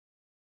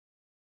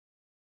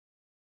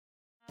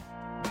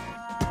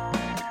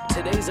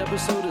Today's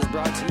episode is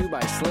brought to you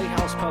by Slay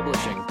House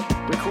Publishing,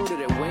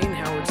 recorded at Wayne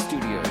Howard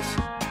Studios.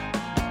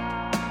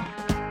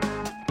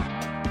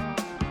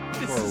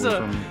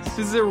 This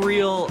is a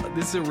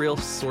real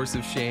source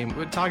of shame.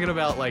 We're talking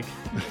about like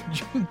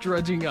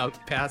drudging up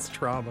past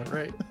trauma,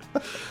 right?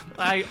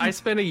 I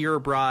spent a year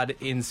abroad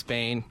in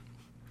Spain,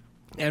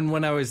 and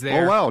when I was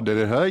there, oh wow, did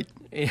it hurt?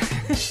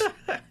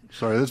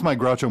 Sorry, this is my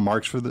Groucho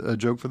Marx for the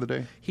joke for the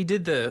day. He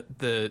did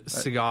the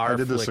cigar I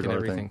did the flick cigar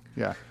and everything.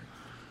 thing.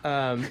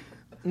 Yeah.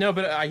 No,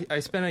 but I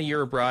spent a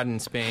year abroad in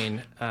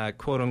Spain,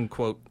 quote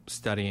unquote,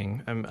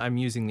 studying. I'm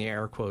using the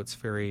air quotes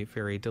very,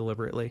 very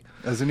deliberately.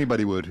 As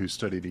anybody would who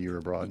studied a year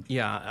abroad.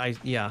 Yeah,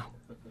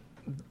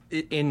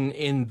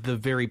 in the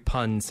very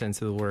pun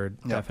sense of the word,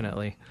 Yep.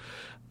 definitely.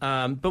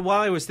 But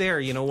while I was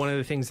there, one of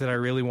the things that I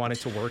really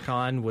wanted to work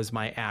on was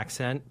my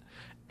accent.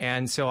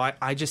 And so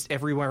I just,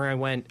 everywhere I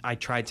went, I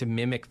tried to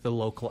mimic the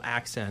local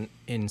accent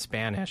in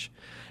Spanish.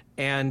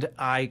 And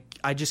I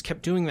just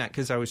kept doing that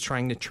because I was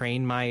trying to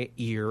train my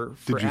ear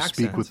for Did you accents.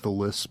 speak with the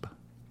lisp?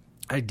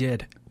 I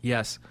did,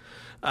 yes.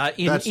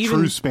 That's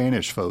true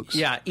Spanish, folks.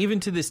 Yeah, even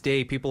to this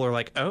day, people are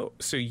like, "Oh,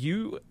 so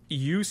you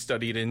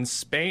studied in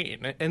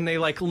Spain?" And they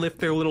like lift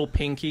their little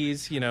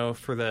pinkies,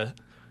 for the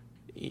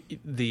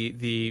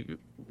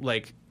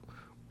like,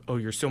 "Oh,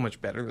 you're so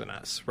much better than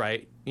us,"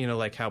 right?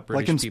 Like how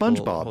British like in people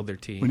SpongeBob, hold their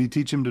tea. when he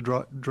teach him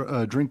to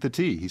drink the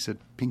tea, he said,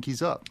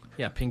 "Pinkies up,"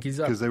 Yeah, pinkies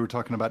up. because they were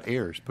talking about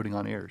airs, putting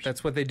on airs.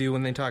 That's what they do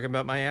when they talk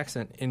about my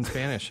accent in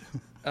Spanish.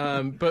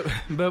 But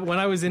when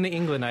I was in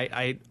England,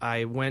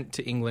 I went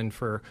to England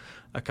for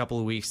a couple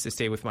of weeks to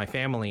stay with my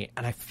family,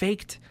 and I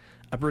faked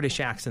a British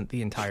accent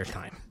the entire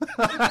time.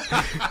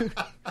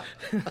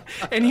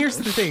 And here's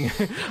the thing: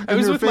 I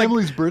was your with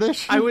family's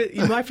British?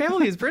 My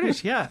family is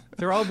British. Yeah,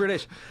 they're all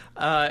British.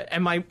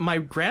 And my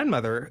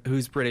grandmother,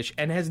 who's British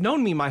and has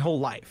known me my whole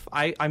life.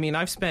 I mean,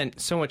 I've spent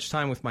so much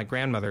time with my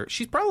grandmother.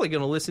 She's probably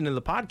going to listen to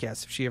the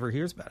podcast if she ever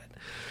hears about it.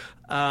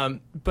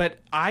 But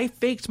I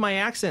faked my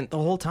accent the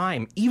whole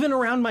time, even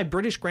around my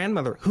British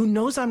grandmother, who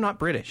knows I'm not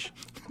British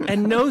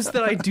and knows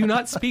that I do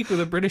not speak with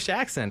a British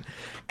accent.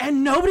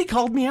 And nobody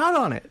called me out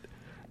on it.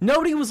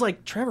 Nobody was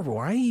like, "Trevor,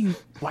 why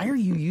are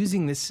you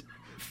using this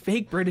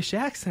fake British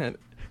accent?"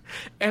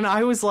 And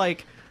I was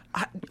like,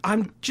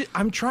 I'm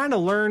trying to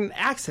learn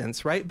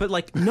accents, right? But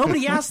like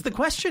nobody asked the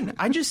question.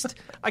 I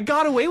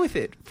got away with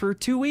it for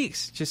 2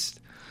 weeks, just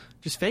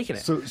faking it.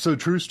 So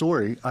true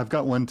story. I've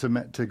got one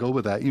to go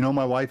with that.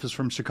 My wife is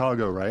from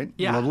Chicago, right?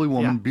 Yeah. Lovely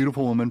woman, Yeah.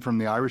 Beautiful woman from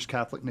the Irish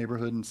Catholic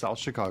neighborhood in South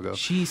Chicago.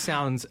 She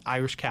sounds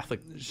Irish Catholic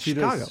She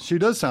Chicago. She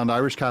does sound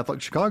Irish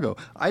Catholic Chicago.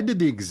 I did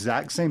the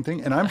exact same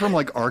thing, and I'm from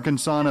like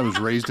Arkansas, and I was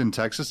raised in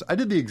Texas. I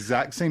did the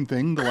exact same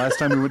thing the last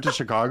time we went to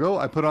Chicago.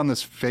 I put on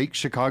this fake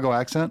Chicago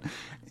accent,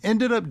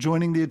 ended up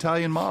joining the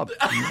Italian mob.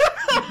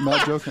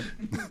 Not joking.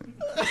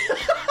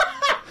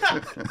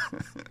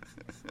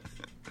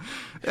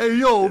 Hey,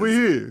 yo, over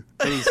here.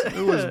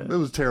 It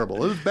was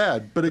terrible. It was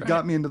bad, but it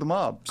got me into the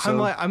mob.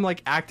 So. I'm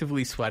like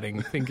actively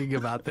sweating thinking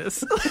about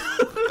this.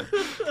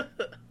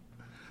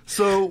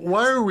 So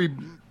why are we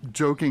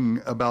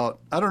joking about?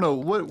 I don't know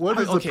what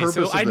is the purpose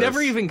so of I this? never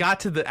even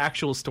got to the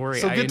actual story.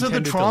 So I get to the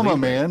intended trauma, leave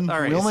it. man.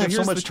 All right, We only have so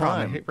here's much the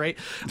trauma, time. right?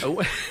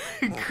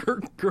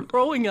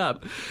 Growing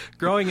up,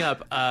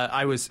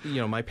 I was,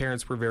 my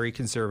parents were very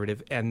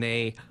conservative, and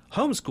they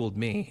homeschooled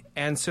me,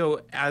 and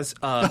so as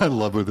I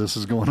love where this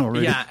is going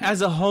already. yeah,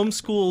 as a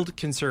homeschooled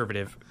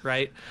conservative,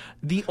 right?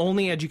 The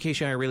only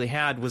education I really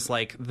had was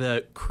like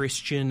the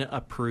Christian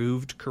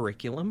approved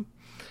curriculum,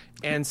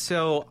 and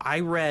so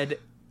I read.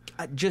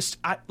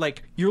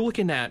 Like you're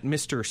looking at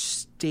Mr.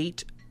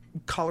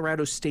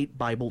 Colorado State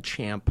Bible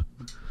champ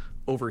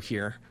over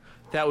here.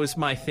 That was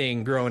my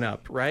thing growing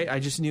up, right? I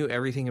just knew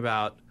everything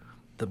about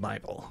the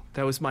Bible.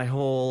 That was my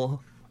whole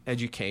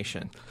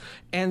education.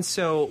 And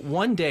so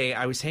one day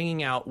I was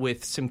hanging out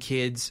with some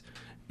kids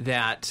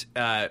that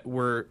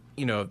were,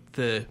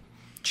 the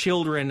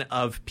children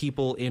of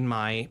people in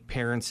my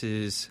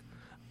parents'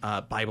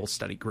 Bible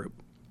study group.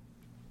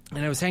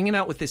 And I was hanging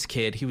out with this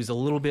kid. He was a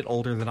little bit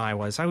older than I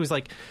was. I was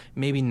like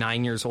maybe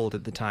 9 years old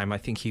at the time. I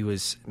think he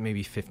was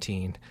maybe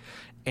 15.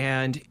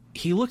 And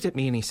he looked at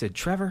me and he said,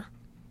 "Trevor,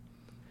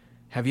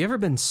 have you ever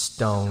been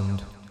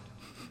stoned?"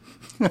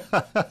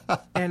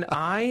 And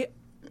I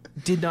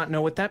did not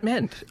know what that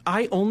meant.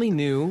 I only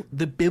knew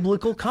the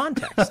biblical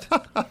context,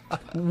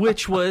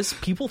 which was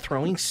people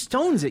throwing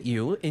stones at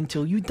you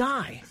until you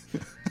die.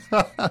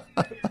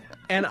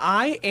 And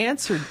I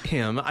answered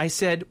him. I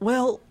said,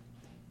 "Well,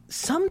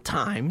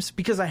 sometimes,"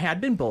 because I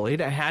had been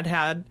bullied. I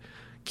had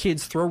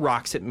kids throw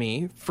rocks at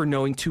me for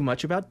knowing too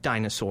much about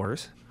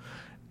dinosaurs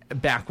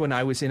back when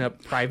I was in a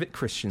private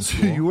Christian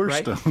school. You were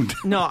right? stoned.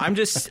 No, I'm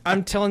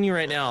telling you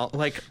right now,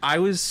 like I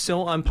was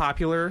so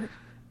unpopular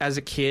as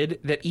a kid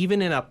that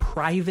even in a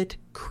private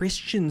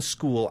Christian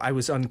school, I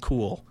was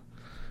uncool.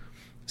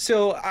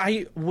 So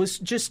I was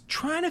just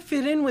trying to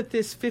fit in with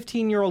this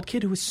 15-year-old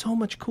kid who was so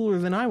much cooler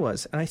than I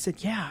was. And I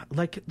said, "Yeah,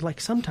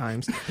 like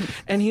sometimes."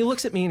 And he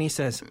looks at me and he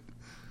says,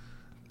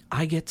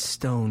 "I get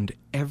stoned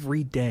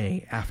every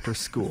day after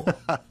school."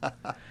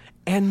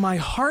 And my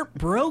heart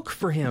broke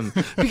for him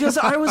because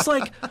I was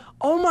like,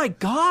 oh my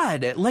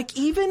God, like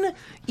even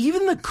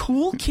the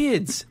cool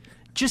kids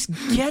just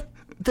get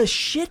the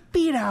shit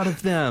beat out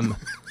of them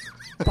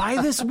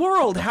by this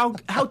world. How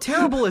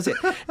terrible is it?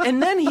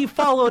 And then he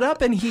followed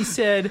up and he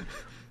said,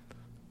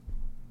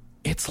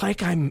 it's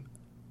like I'm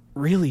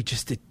really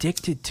just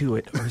addicted to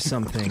it or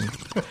something.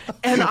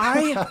 And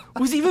I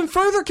was even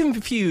further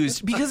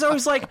confused because I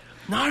was like,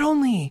 not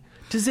only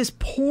does this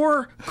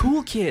poor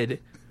cool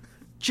kid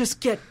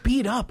just get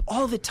beat up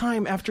all the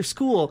time after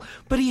school,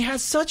 but he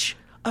has such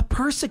a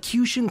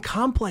persecution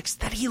complex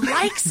that he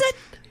likes it.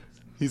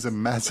 He's a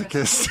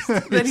masochist.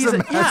 He's a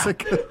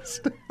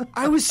masochist. Yeah.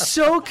 I was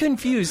so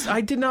confused.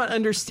 I did not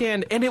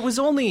understand. And it was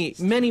only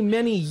many,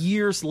 many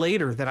years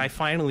later that I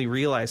finally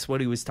realized what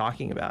he was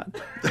talking about.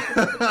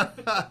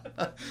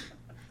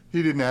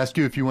 He didn't ask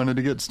you if you wanted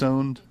to get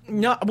stoned?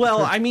 No,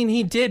 well, I mean,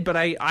 he did, but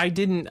I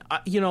didn't, I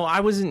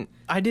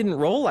didn't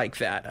roll like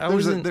that.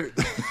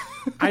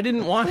 I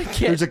didn't want to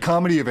get... There's a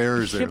comedy of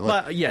errors there.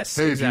 Like, yes,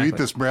 hey, exactly. if you eat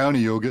this brownie,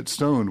 you'll get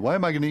stoned. Why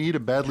am I going to eat a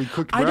badly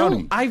cooked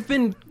brownie? I've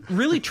been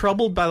really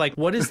troubled by, like,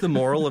 what is the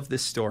moral of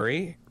this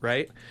story,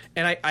 right?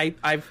 And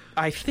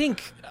I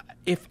think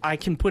if I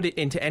can put it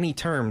into any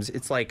terms,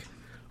 it's like,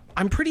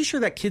 I'm pretty sure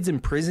that kid's in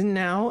prison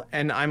now,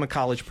 and I'm a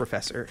college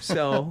professor.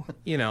 So,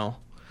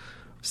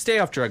 stay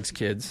off drugs,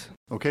 kids.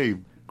 Okay,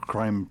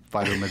 crime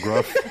fighter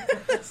McGruff.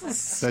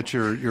 That's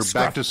your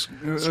back to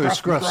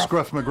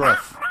Scruff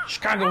McGruff.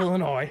 Chicago,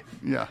 Illinois.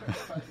 Yeah.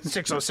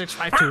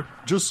 60652.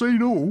 Just say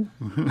no.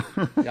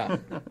 Yeah.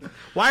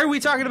 Why are we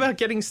talking about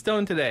getting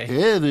stoned today?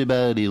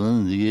 Everybody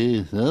wants to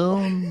get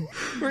stoned.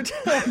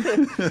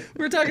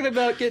 We're talking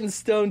about getting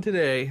stoned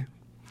today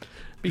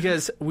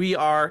because we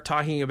are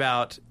talking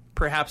about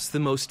perhaps the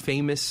most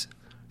famous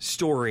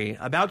story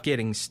about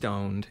getting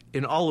stoned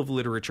in all of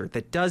literature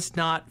that does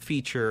not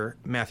feature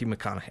Matthew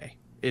McConaughey.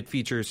 It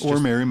features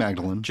Mary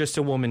Magdalene. Just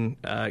a woman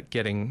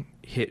getting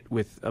hit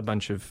with a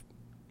bunch of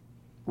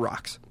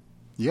rocks.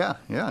 Yeah.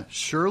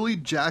 Shirley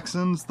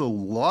Jackson's The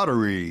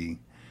Lottery.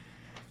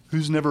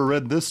 Who's never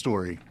read this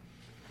story?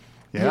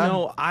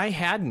 Yeah. I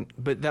hadn't,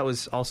 but that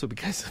was also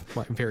because of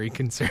my very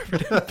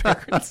conservative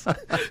parents.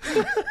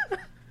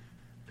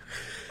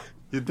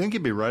 You'd think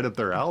it'd be right up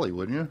their alley,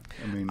 wouldn't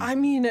you? I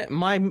mean,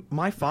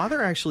 my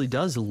father actually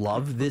does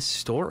love this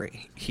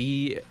story.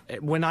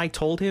 When I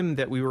told him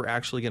that we were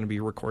actually going to be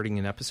recording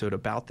an episode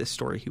about this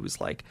story, he was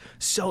like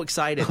so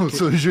excited. Oh,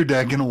 so is your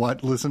dad going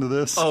to listen to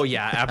this? Oh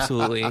yeah,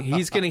 absolutely.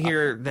 He's going to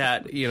hear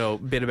that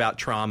bit about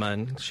trauma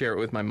and share it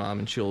with my mom,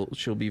 and she'll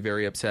be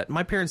very upset.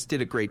 My parents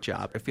did a great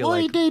job. I feel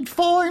like we did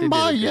fine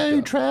by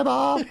you,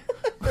 Trevor.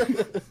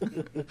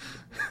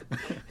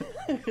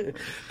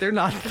 They're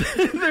not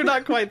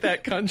quite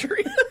that country.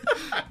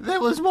 That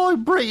was my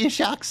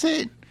British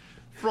accent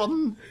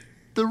from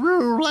the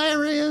rural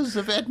areas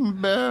of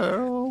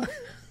Edinburgh.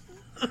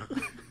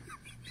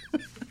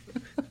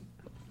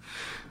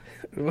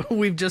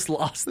 We've just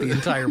lost the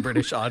entire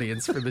British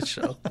audience for this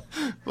show.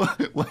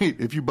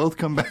 Wait, if you both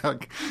come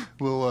back,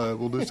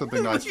 we'll do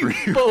something nice for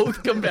you.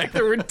 Both come back.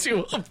 There were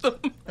two of them.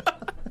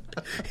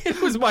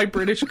 It was my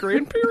British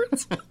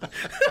grandparents.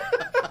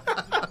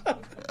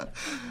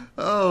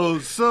 Oh,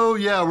 so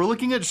yeah, we're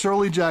looking at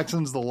Shirley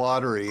Jackson's The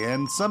Lottery,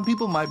 and some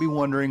people might be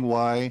wondering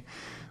why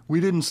we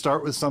didn't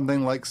start with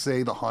something like,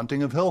 say, The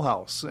Haunting of Hill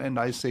House. And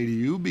I say to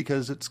you,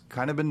 because it's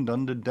kind of been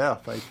done to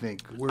death, I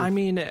think.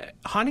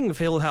 Haunting of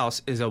Hill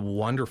House is a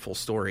wonderful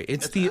story.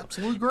 It's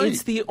absolutely great.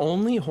 It's the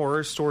only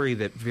horror story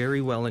that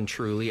very well and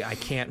truly I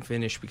can't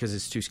finish because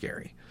it's too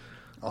scary.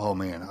 Oh,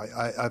 man,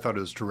 I thought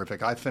it was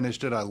terrific. I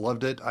finished it. I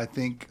loved it. I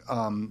think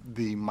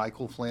the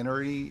Michael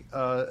Flannery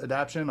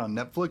adaptation on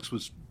Netflix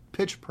was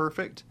pitch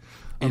perfect.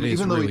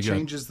 Even though he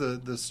changes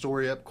the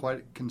story up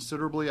quite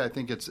considerably, I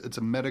think it's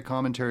a meta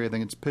commentary. I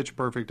think it's pitch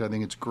perfect. I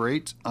think it's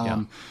great.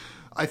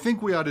 I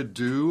think we ought to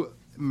do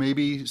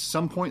maybe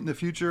some point in the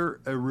future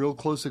a real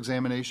close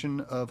examination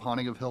of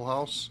Haunting of Hill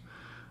House.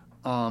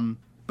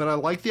 But I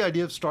like the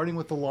idea of starting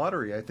with The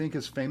Lottery. I think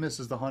as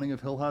famous as The Haunting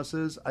of Hill House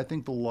is, I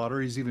think The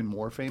Lottery is even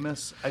more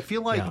famous. I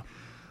feel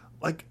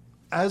like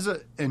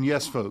and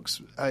yes,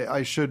 folks,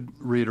 I should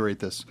reiterate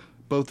this.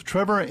 Both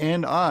Trevor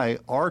and I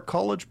are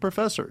college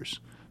professors.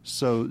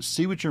 So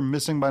see what you're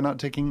missing by not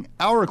taking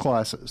our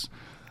classes.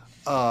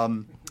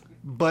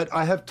 But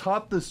I have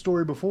taught this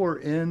story before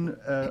in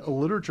a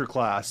literature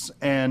class,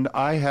 and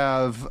I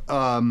have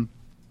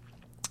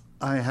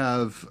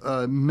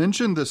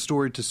mentioned this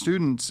story to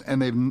students,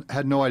 and they've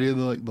had no idea.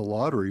 They're like, The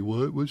Lottery?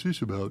 What's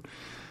this about?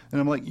 And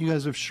I'm like, you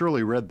guys have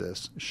surely read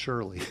this.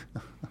 Shirley.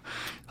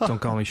 Don't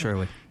call me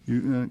Shirley.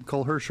 You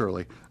call her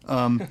Shirley.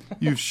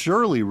 You've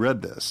surely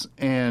read this.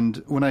 And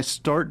when I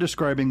start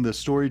describing the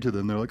story to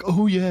them, they're like,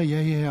 oh,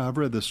 yeah, I've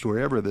read this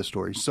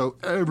story. So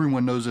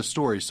everyone knows this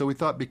story. So we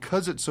thought,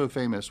 because it's so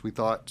famous,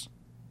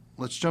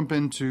 let's jump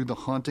into The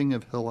Haunting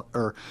of Hill,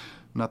 or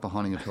not The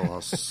Haunting of Hill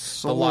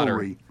House. The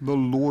Lottery. The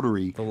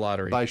Lottery. The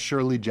Lottery. By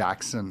Shirley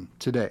Jackson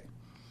today.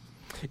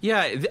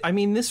 Yeah, I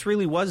mean, this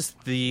really was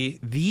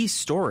the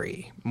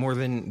story more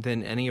than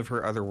any of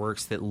her other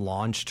works that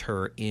launched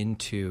her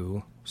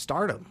into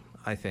stardom.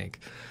 I think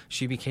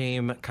she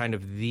became kind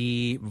of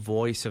the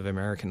voice of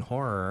American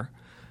horror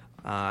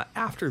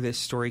after this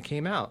story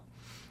came out.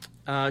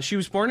 She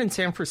was born in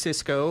San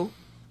Francisco,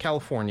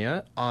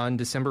 California, on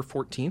December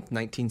 14th,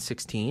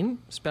 1916.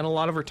 Spent a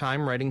lot of her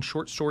time writing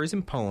short stories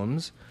and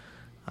poems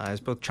as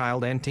both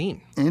child and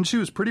teen. And she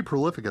was pretty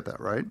prolific at that,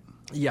 right?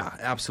 Yeah,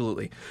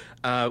 absolutely.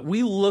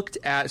 We looked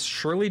at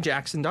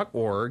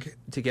shirleyjackson.org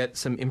to get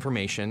some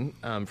information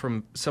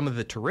from some of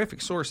the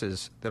terrific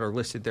sources that are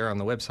listed there on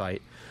the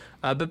website.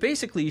 But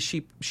basically,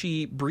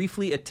 she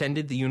briefly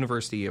attended the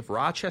University of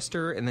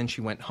Rochester, and then she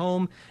went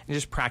home and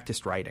just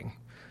practiced writing.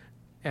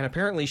 And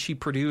apparently, she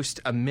produced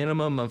a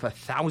minimum of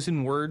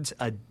 1,000 words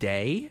a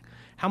day.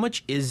 How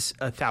much is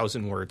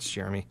 1,000 words,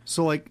 Jeremy?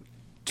 So, like,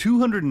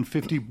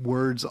 250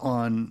 words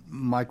on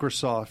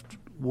Microsoft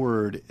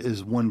Word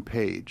is one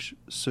page.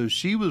 So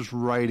she was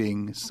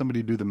writing,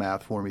 somebody do the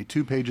math for me,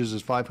 2 pages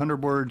is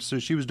 500 words. So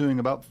she was doing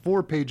about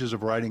 4 pages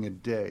of writing a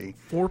day.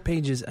 4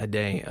 pages a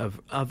day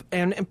of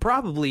and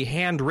probably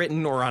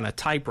handwritten or on a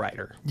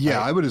typewriter. Yeah,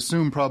 right? I would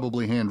assume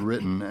probably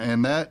handwritten.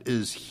 And that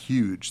is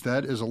huge.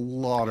 That is a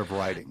lot of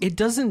writing. It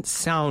doesn't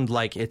sound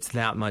like it's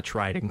that much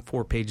writing,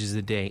 4 pages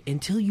a day,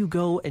 until you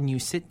go and you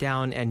sit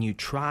down and you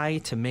try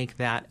to make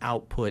that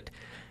output.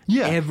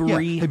 Yeah.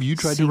 Every Have you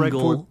tried to write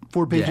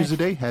four pages day. a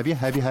day? Have you?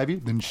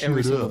 Then shut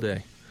Every up. single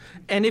day.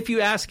 And if you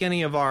ask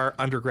any of our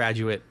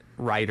undergraduate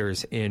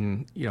writers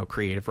in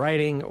creative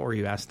writing, or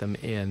you ask them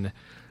in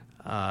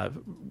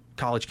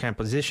college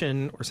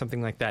composition or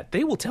something like that,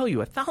 they will tell you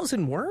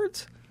 1,000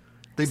 words.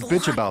 They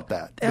bitch about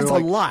that. That's They're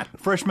like, a lot.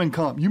 Freshman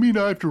comp. You mean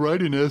I have to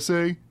write an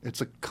essay?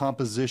 It's a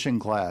composition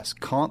class.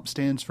 Comp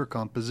stands for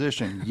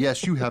composition.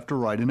 Yes, you have to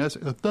write an essay.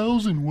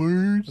 1,000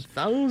 words.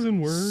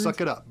 1,000 words. Suck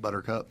it up,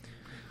 Buttercup.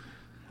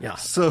 Yeah.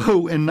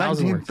 So in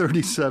 1,000 words.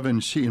 1937,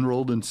 she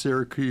enrolled in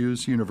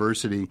Syracuse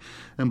University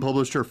and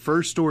published her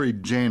first story,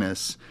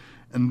 Janus,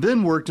 and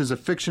then worked as a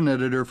fiction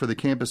editor for the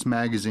campus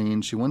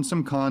magazine. She won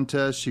some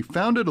contests. She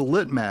founded a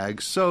lit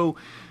mag. So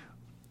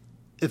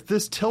if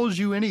this tells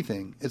you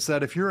anything, it's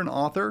that if you're an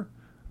author,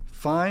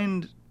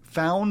 found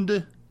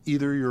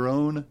either your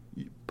own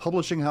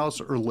publishing house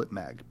or lit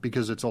mag,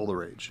 because it's all the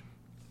rage.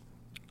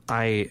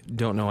 I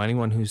don't know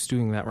anyone who's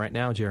doing that right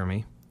now,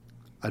 Jeremy.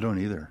 I don't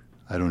either,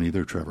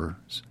 Trevor,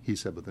 he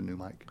said with a new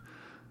mic.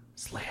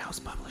 Slay House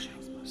Publishing.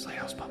 Slay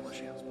House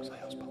Publishing. Slay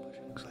House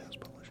Publishing. Slay House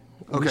Publishing.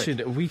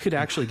 Okay. We could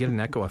actually get an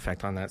echo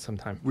effect on that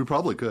sometime. We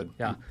probably could.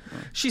 Yeah.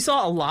 She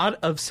saw a lot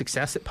of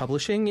success at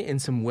publishing in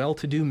some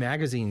well-to-do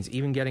magazines,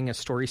 even getting a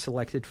story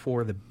selected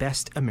for the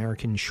Best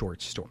American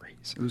Short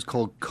Stories. It was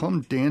called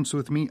Come Dance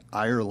With Me,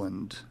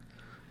 Ireland.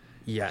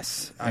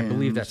 Yes, I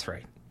believe that's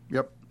right.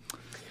 Yep.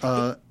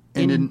 Go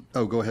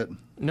ahead.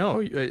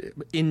 No,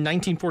 in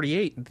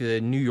 1948,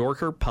 the New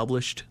Yorker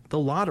published The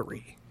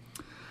Lottery.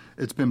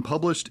 It's been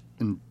published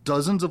in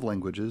dozens of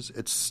languages.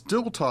 It's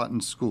still taught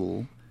in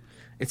school.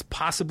 It's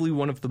possibly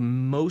one of the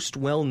most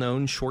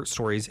well-known short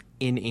stories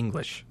in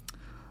English.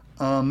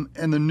 And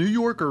the New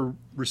Yorker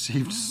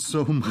received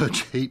so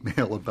much hate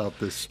mail about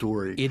this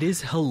story. It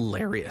is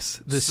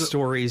hilarious, the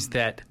stories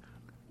that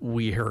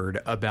we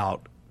heard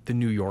about the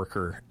New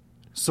Yorker.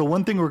 So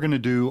one thing we're going to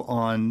do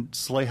on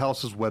Slay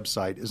House's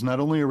website is not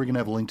only are we going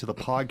to have a link to the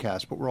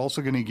podcast, but we're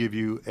also going to give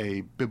you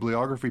a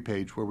bibliography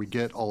page where we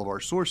get all of our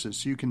sources.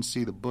 So you can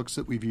see the books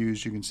that we've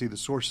used. You can see the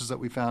sources that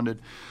we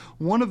founded.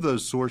 One of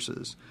those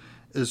sources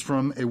is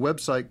from a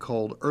website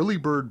called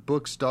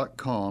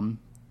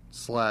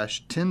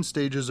earlybirdbooks.com/10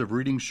 stages of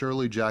reading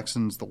Shirley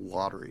Jackson's The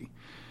Lottery.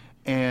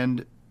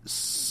 And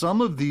some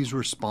of these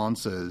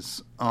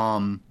responses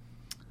are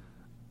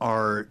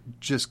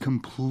just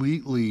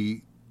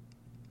completely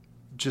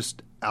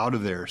just out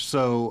of there.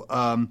 So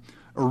a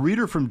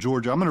reader from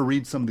Georgia, I'm going to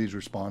read some of these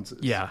responses.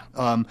 Yeah,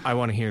 I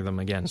want to hear them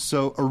again.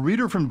 So a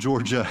reader from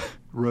Georgia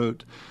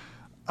wrote,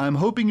 I'm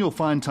hoping you'll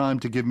find time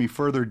to give me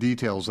further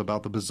details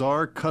about the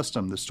bizarre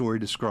custom the story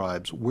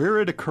describes, where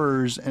it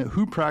occurs, and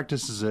who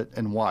practices it,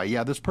 and why.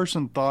 Yeah, this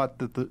person thought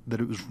that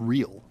it was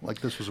real,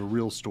 like this was a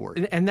real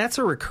story. And that's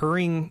a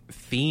recurring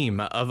theme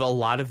of a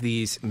lot of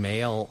these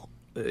mail,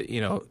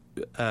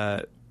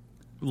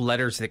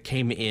 letters that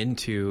came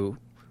into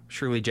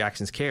Shirley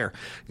Jackson's care.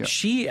 Yep.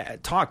 She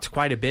talked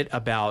quite a bit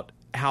about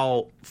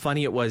how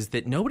funny it was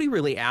that nobody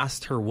really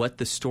asked her what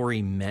the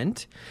story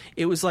meant.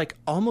 It was like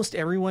almost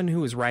everyone who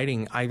was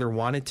writing either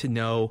wanted to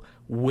know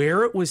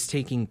where it was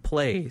taking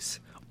place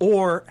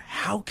or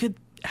how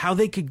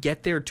they could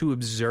get there to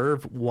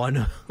observe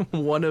one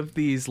of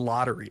these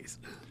lotteries.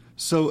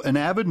 So an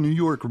avid New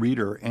York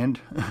reader and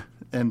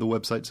the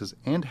website says,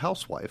 and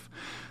housewife,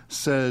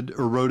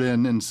 wrote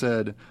in and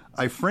said,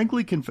 I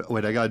frankly confess...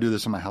 Wait, I got to do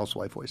this in my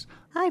housewife voice.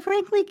 I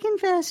frankly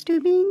confess to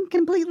being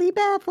completely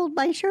baffled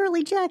by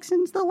Shirley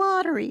Jackson's The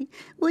Lottery.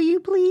 Will you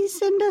please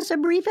send us a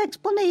brief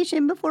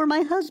explanation before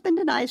my husband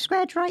and I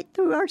scratch right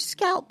through our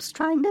scalps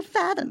trying to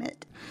fathom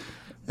it?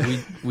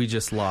 We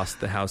just lost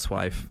the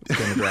housewife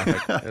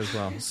demographic as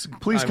well.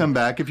 Please come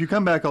back. If you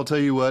come back, I'll tell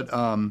you what.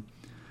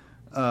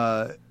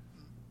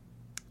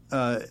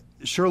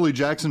 Shirley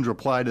Jackson's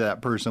reply to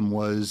that person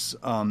was,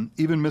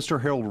 even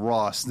Mr. Harold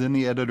Ross, then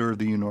the editor of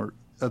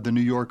the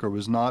New Yorker,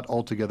 was not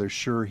altogether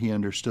sure he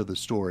understood the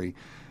story,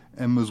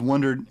 and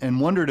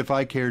wondered if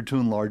I cared to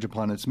enlarge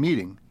upon its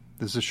meaning.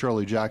 This is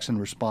Shirley Jackson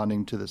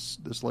responding to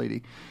this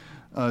lady.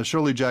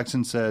 Shirley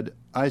Jackson said,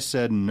 "I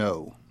said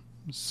no."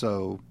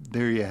 So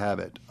there you have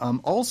it.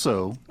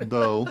 Also,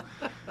 though,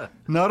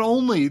 not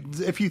only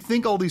if you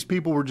think all these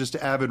people were just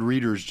avid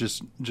readers,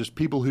 just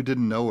people who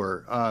didn't know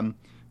her.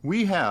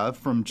 We have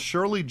from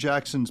Shirley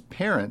Jackson's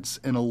parents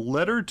in a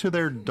letter to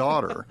their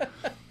daughter.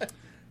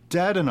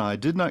 Dad and I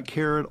did not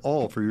care at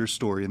all for your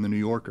story in the New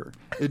Yorker.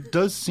 It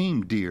does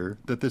seem, dear,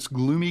 that this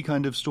gloomy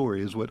kind of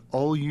story is what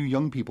all you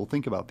young people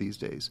think about these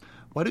days.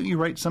 Why don't you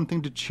write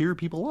something to cheer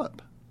people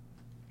up?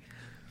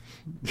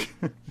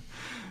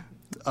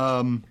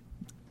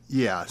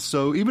 Yeah,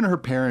 so even her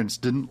parents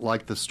didn't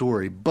like the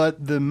story,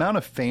 but the amount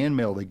of fan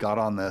mail they got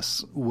on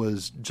this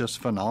was just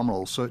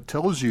phenomenal. So it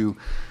tells you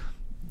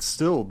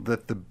still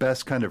that the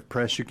best kind of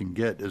press you can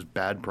get is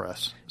bad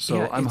press. So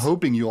yeah, I'm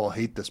hoping you all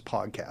hate this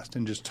podcast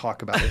and just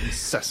talk about it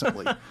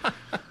incessantly.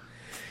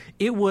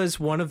 It was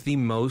one of the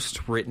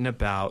most written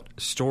about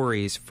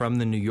stories from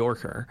the New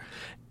Yorker.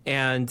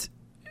 And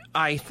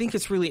I think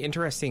it's really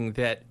interesting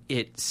that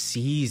it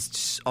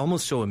seized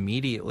almost so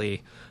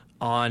immediately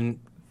on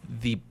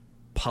the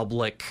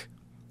public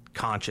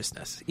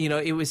consciousness. You know,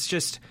 it was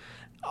just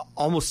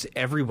almost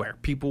everywhere.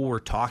 People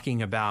were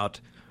talking about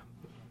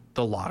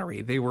the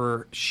lottery. They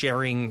were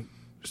sharing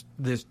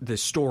the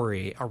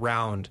story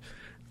around,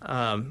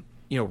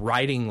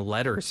 writing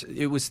letters.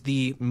 It was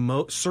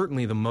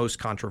certainly the most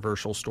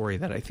controversial story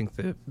that I think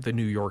the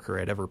New Yorker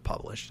had ever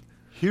published.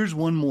 Here's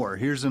one more.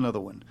 Here's another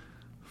one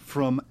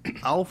from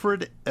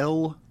Alfred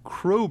L.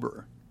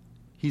 Kroeber.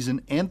 He's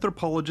an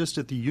anthropologist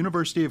at the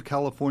University of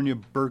California,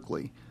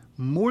 Berkeley.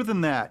 More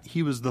than that,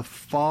 he was the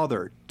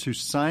father to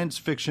science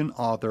fiction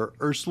author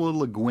Ursula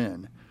Le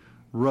Guin.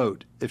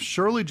 Wrote, if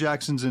Shirley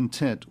Jackson's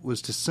intent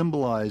was to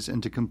symbolize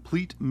into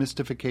complete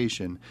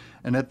mystification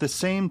and at the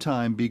same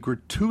time be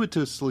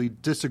gratuitously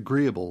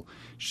disagreeable,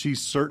 she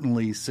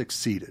certainly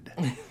succeeded.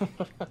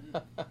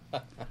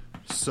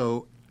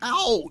 So,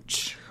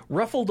 ouch!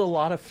 Ruffled a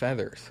lot of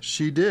feathers.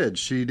 She did.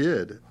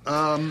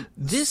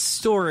 This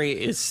story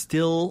is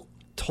still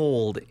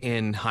told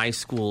in high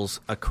schools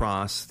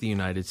across the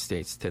United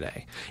States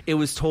today. It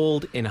was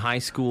told in high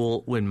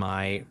school when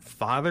my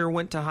father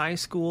went to high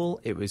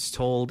school. It was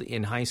told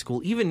in high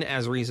school even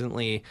as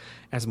recently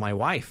as my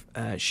wife.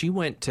 She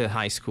went to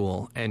high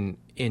school and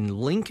in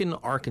Lincoln,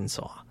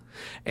 Arkansas,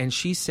 and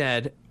she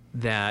said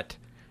that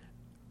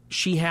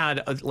she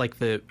had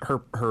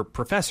her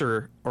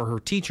professor or her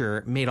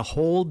teacher made a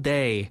whole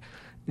day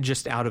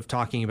just out of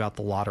talking about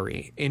the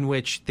lottery, in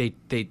which they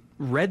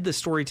read the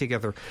story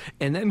together,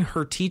 and then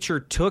her teacher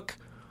took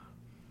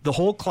the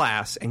whole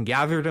class and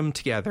gathered them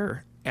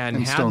together and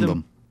had stoned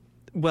them.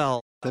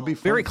 Well, that'd be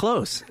fun. Very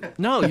close.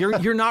 No,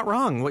 you're not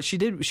wrong. What she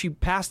did, she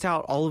passed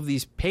out all of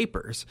these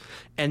papers,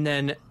 and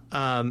then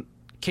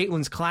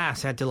Caitlin's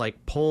class had to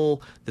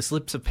pull the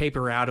slips of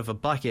paper out of a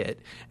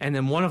bucket, and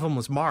then one of them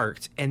was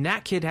marked, and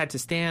that kid had to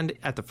stand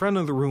at the front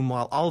of the room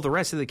while all the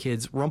rest of the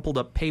kids rumpled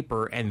up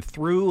paper and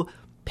threw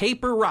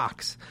paper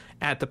rocks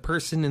at the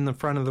person in the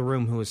front of the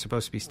room who was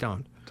supposed to be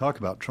stoned. Talk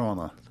about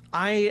trauma.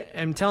 I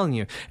am telling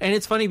you. And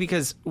it's funny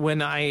because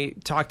when I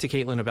talked to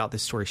Caitlin about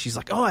this story, she's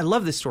like, oh, I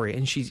love this story.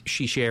 And she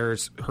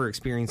shares her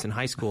experience in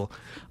high school.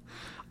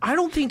 I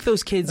don't think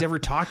those kids ever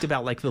talked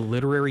about the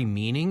literary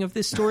meaning of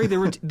this story. They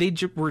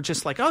were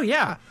just like, oh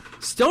yeah,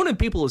 stoning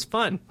people is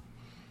fun.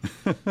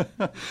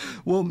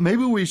 Well,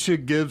 maybe we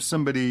should give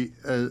somebody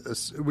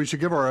we should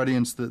give our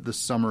audience the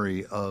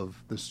summary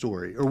of the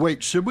story. Or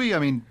wait, should we? I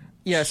mean,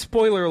 yeah,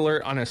 spoiler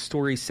alert on a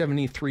story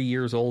 73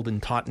 years old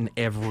and taught in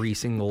every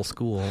single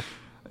school.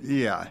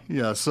 Yeah.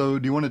 So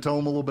do you want to tell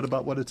them a little bit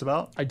about what it's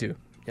about? I do,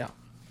 yeah.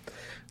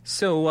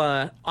 So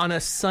on a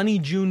sunny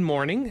June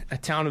morning, a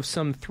town of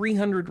some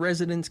 300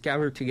 residents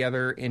gathered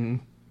together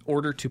in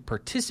order to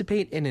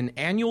participate in an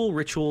annual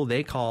ritual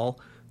they call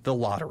the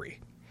lottery.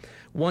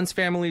 Once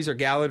families are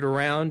gathered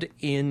around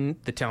in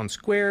the town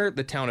square,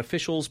 the town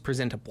officials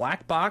present a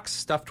black box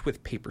stuffed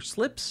with paper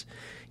slips.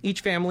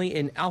 Each family,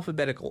 in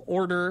alphabetical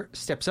order,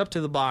 steps up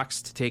to the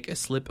box to take a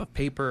slip of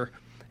paper.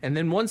 And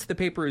then once the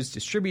paper is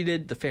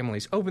distributed, the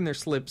families open their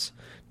slips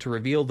to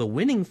reveal the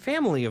winning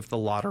family of the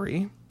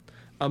lottery,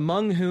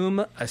 among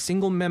whom a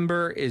single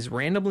member is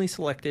randomly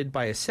selected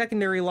by a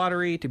secondary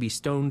lottery to be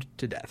stoned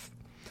to death.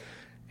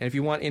 And if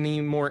you want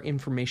any more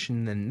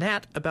information than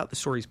that about the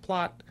story's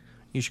plot,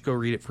 you should go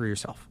read it for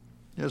yourself.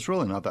 Yeah, it's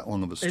really not that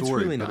long of a story. It's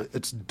really not.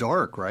 It's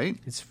dark, right?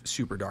 It's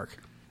super dark.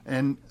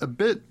 And a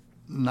bit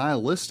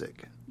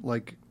nihilistic.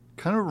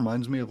 Kind of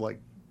reminds me of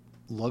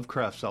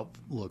Lovecraft's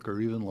outlook, or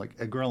even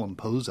Edgar Allan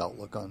Poe's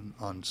outlook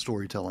on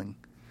storytelling.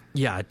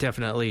 Yeah,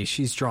 definitely.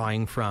 She's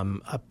drawing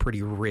from a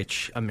pretty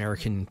rich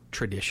American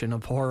tradition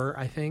of horror,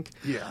 I think.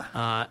 Yeah.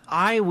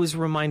 I was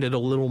reminded a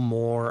little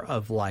more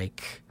of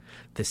like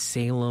the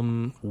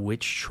Salem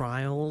witch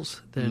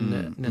trials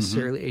than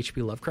necessarily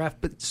H.P. Lovecraft,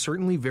 but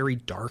certainly very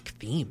dark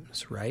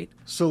themes, right?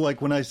 So, like,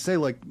 when I say,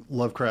 like,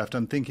 Lovecraft,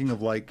 I'm thinking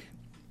of, like,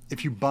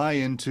 if you buy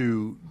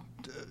into,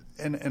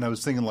 and I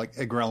was thinking, like,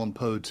 Edgar Allan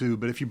Poe, too,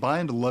 but if you buy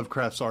into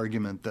Lovecraft's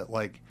argument that,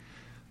 like,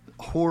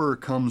 horror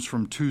comes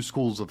from two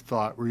schools of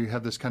thought, where you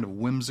have this kind of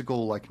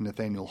whimsical, like,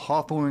 Nathaniel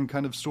Hawthorne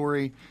kind of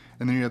story,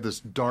 and then you have this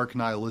dark,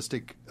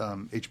 nihilistic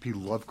H.P.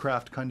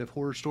 Lovecraft kind of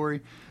horror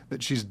story,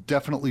 that she's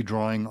definitely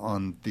drawing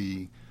on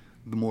the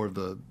more of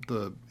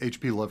the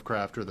H.P.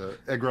 Lovecraft or the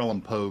Edgar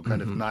Allan Poe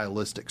kind of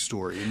nihilistic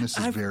story, and this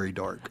is very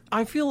dark.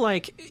 I feel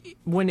like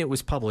when it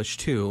was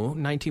published, too,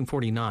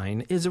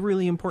 1949, is a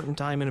really important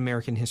time in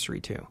American history,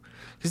 too.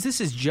 Because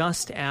this is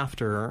just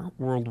after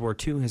World War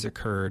II has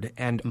occurred,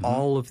 and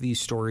all of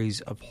these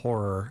stories of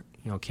horror,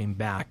 came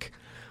back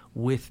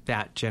with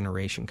that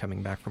generation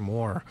coming back from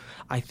war.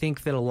 I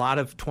think that a lot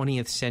of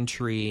 20th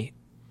century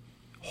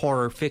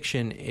horror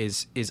fiction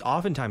is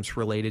oftentimes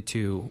related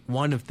to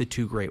one of the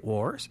two great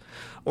wars,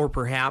 or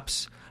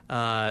perhaps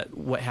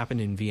what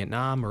happened in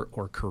Vietnam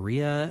or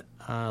Korea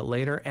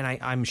later. And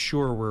I'm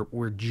sure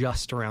we're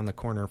just around the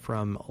corner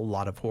from a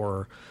lot of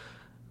horror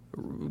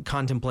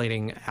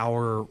contemplating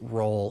our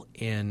role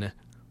in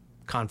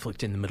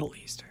conflict in the Middle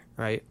East,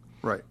 right?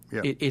 Right,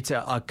 yeah. It's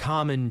a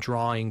common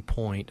drawing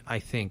point, I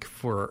think,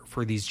 for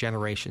these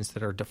generations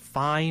that are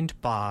defined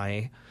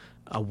by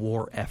a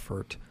war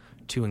effort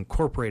to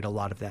incorporate a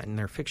lot of that in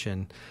their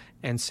fiction.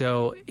 And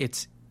so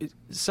it's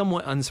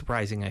somewhat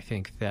unsurprising, I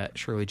think, that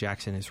Shirley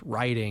Jackson is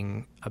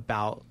writing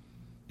about,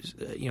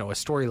 a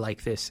story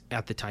like this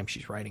at the time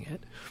she's writing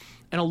it.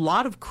 And a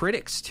lot of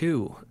critics,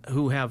 too,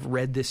 who have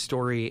read this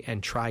story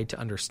and tried to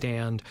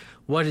understand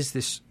what is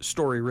this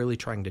story really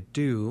trying to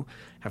do,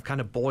 have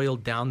kind of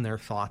boiled down their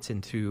thoughts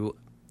into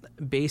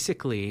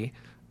basically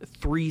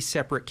three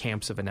separate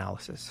camps of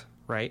analysis,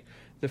 right?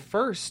 The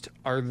first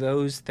are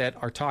those that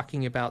are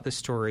talking about the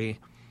story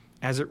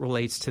as it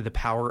relates to the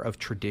power of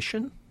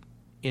tradition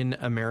in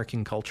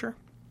American culture.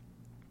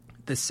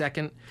 The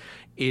second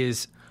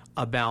is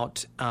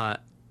about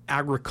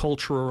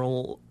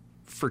agricultural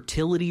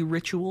fertility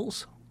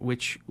rituals,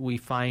 which we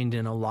find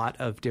in a lot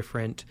of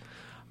different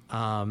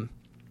kind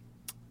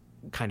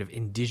of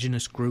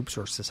indigenous groups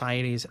or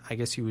societies, I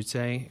guess you would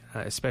say,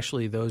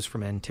 especially those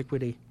from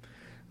antiquity.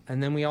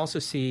 And then we also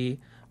see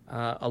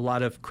a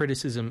lot of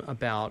criticism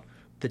about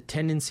the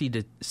tendency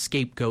to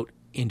scapegoat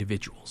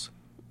individuals,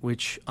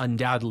 which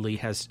undoubtedly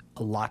has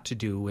a lot to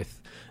do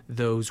with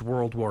those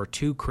World War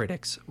II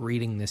critics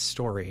reading this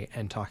story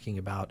and talking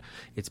about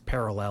its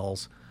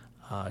parallels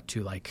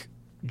to, like,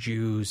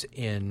 Jews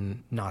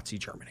in Nazi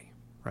Germany,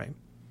 right?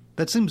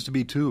 That seems to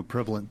be, too, a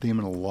prevalent theme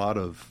in a lot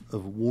of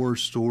war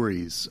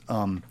stories.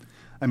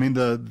 I mean,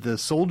 the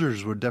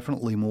soldiers were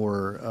definitely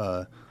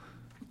more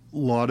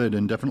lauded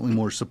and definitely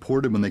more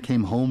supported when they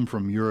came home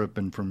from Europe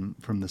and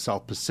from the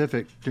South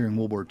Pacific during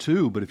World War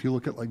II. But if you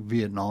look at, like,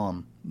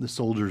 Vietnam, the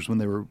soldiers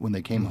when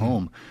they came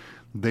home,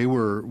 they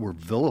were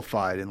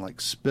vilified and,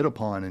 like, spit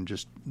upon, and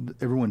just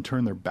everyone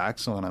turned their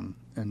backs on them.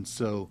 And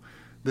so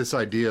this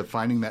idea of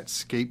finding that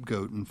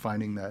scapegoat and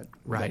finding that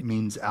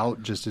means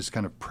out just is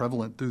kind of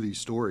prevalent through these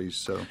stories.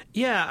 So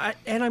yeah,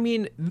 and I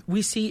mean,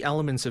 we see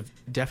elements of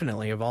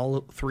definitely of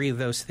all three of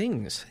those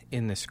things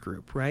in this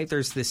group, right?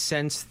 There's this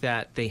sense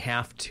that they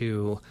have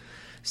to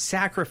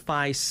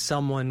sacrifice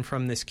someone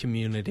from this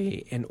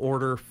community in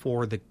order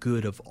for the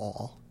good of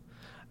all.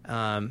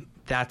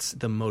 That's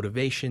the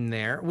motivation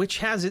there, which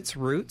has its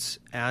roots,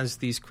 as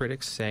these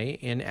critics say,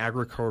 in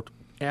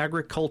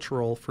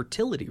agricultural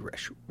fertility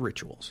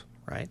rituals.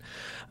 Right,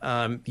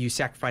 you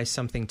sacrifice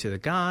something to the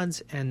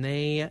gods, and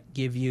they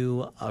give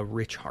you a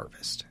rich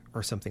harvest,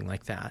 or something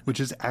like that. Which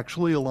is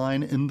actually a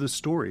line in the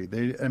story.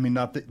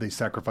 Not that they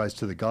sacrifice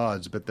to the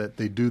gods, but that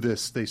they do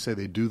this. They say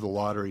they do the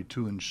lottery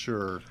to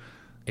ensure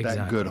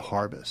that good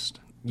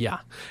harvest. Yeah,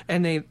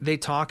 and they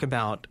talk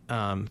about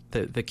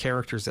the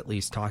characters at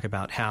least talk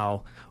about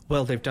how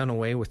well they've done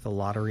away with the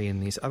lottery in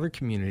these other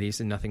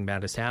communities, and nothing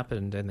bad has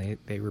happened, and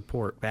they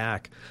report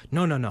back,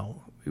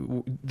 no,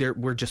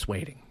 we're just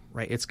waiting.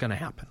 Right, it's going to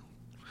happen.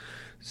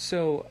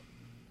 So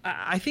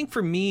I think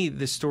for me,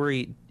 the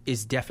story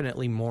is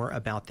definitely more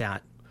about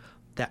that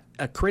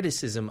a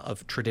criticism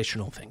of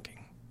traditional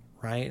thinking,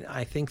 right?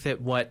 I think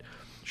that what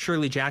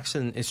Shirley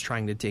Jackson is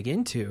trying to dig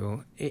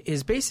into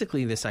is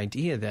basically this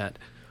idea that,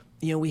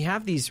 we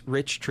have these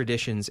rich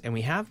traditions, and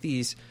we have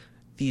these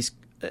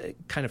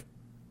kind of,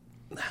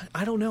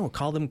 I don't know,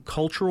 call them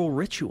cultural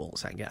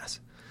rituals, I guess.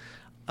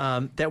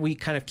 That we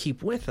kind of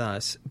keep with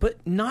us, but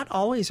not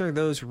always are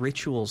those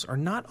rituals, or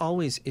not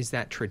always is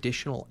that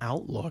traditional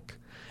outlook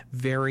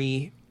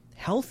very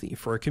healthy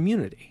for a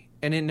community.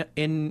 And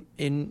in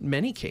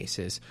many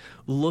cases,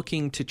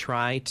 looking to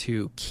try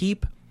to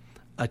keep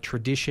a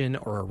tradition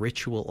or a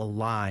ritual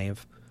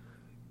alive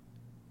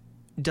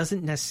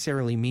doesn't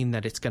necessarily mean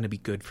that it's going to be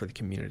good for the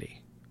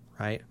community,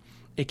 right?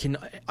 it can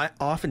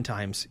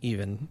oftentimes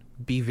even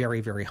be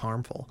very, very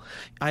harmful.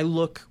 I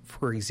look,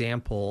 for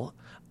example,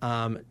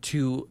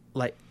 to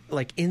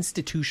like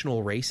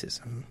institutional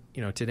racism.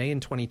 Today in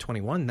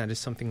 2021, that is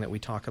something that we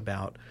talk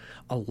about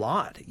a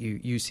lot.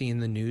 You see in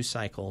the news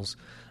cycles,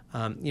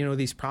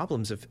 these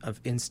problems of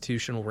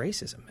institutional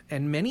racism.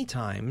 And many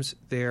times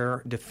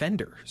their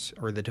defenders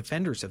or the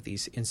defenders of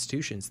these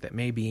institutions that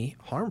may be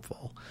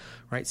harmful,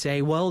 right,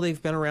 say, well,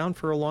 they've been around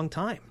for a long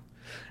time.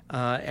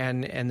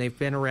 And they've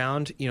been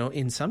around,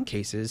 in some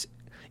cases,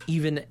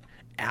 even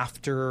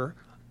after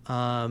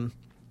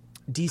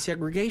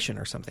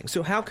desegregation or something.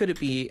 So how could it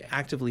be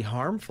actively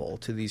harmful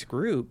to these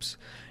groups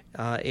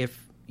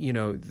if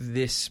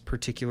this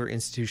particular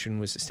institution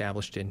was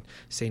established in,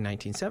 say,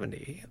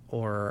 1970,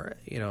 or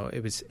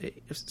it was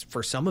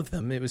for some of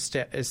them it was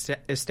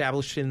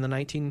established in the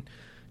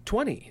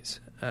 1920s,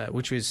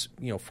 which was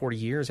 40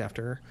 years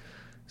after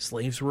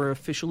slaves were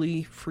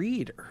officially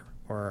freed,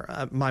 or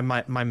my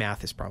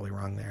math is probably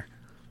wrong there.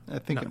 I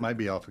think it might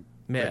be off.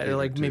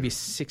 Maybe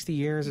 60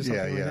 years or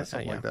something like that.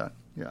 Something like that.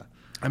 Yeah.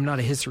 I'm not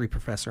a history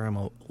professor. I'm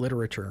a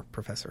literature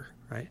professor,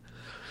 right?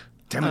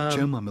 Damn it,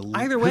 Jim! I'm a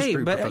either way,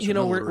 history but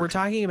professor, we're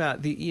talking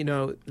about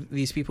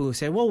these people who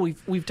say, well,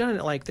 we've done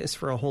it like this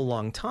for a whole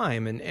long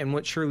time, and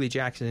what Shirley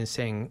Jackson is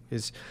saying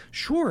is,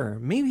 sure,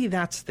 maybe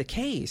that's the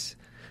case,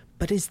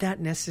 but is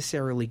that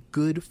necessarily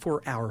good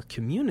for our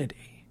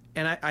community?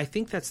 And I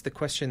think that's the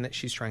question that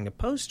she's trying to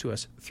pose to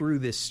us through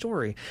this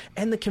story,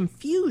 and the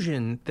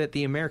confusion that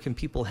the American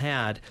people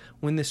had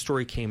when this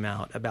story came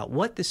out about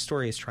what this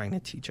story is trying to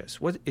teach us,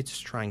 what it's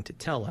trying to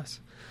tell us,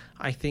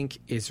 I think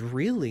is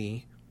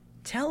really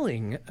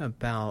telling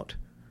about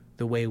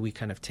the way we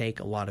kind of take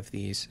a lot of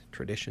these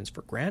traditions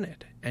for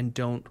granted and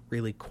don't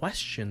really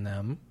question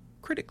them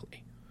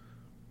critically.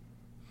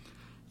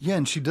 Yeah,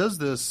 and she does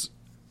this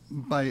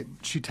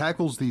she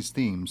tackles these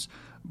themes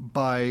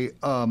by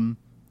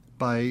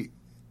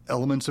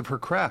elements of her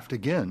craft.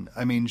 Again,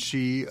 I mean,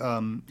 she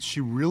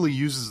really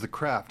uses the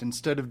craft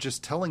instead of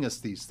just telling us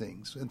these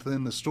things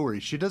in the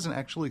story. She doesn't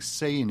actually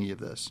say any of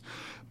this,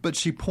 but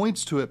she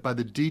points to it by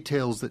the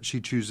details that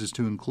she chooses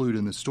to include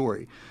in the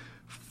story.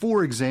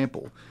 For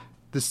example,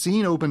 the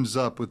scene opens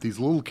up with these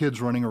little kids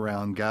running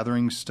around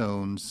gathering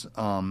stones.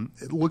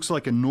 It looks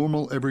like a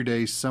normal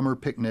everyday summer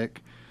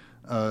picnic,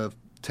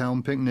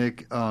 town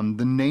picnic.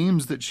 The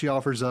names that she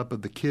offers up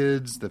of the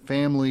kids, the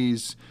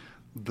families,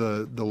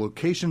 the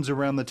locations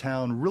around the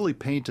town really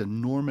paint a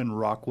Norman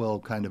Rockwell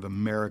kind of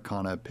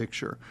Americana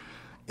picture.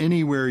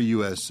 Anywhere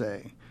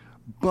USA.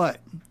 But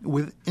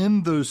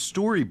within those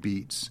story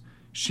beats,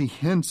 she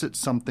hints at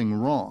something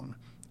wrong.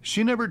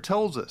 She never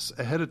tells us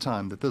ahead of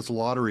time that this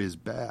lottery is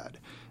bad.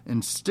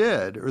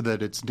 Instead, or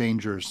that it's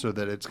dangerous or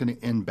that it's going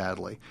to end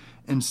badly.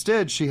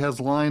 Instead, she has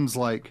lines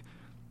like,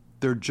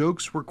 their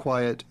jokes were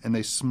quiet and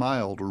they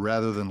smiled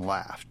rather than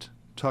laughed,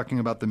 talking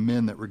about the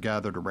men that were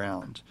gathered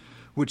around,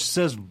 which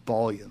says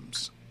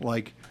volumes.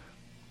 Like,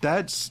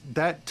 that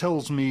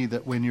tells me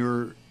that when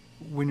you're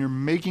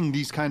making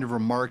these kind of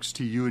remarks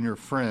to you and your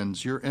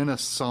friends, you're in a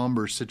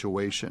somber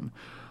situation.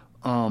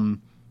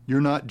 You're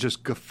not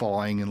just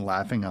guffawing and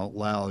laughing out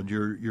loud.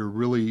 You're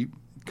really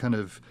kind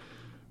of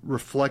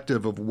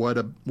reflective of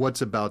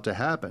what's about to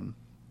happen.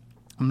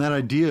 And that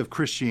idea of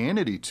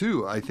Christianity,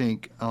 too, I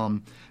think,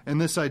 and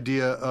this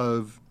idea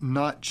of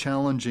not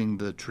challenging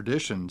the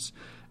traditions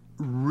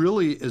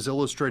really is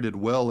illustrated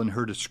well in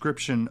her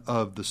description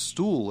of the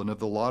stool and of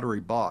the lottery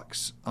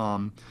box.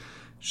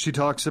 She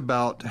talks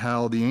about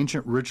how the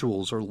ancient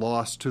rituals are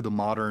lost to the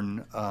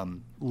modern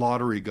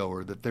lottery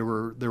goer, that there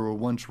were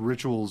once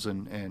rituals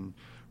and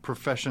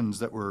professions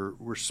that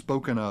were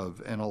spoken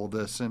of and all of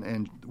this,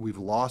 and we've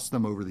lost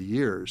them over the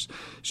years.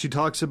 She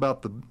talks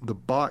about the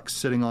box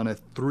sitting on a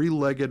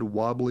three-legged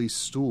wobbly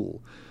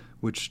stool,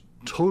 which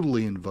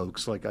totally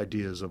invokes like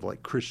ideas of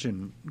like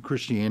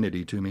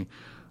Christianity to me.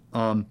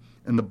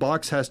 And the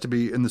box has to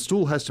be, and the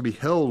stool has to be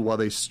held while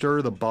they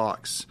stir the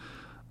box.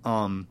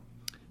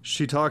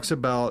 She talks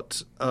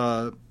about,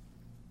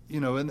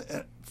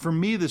 and for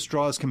me, this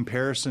draws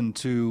comparison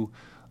to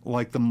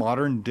like the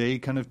modern day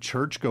kind of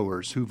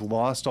churchgoers who've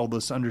lost all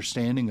this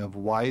understanding of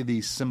why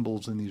these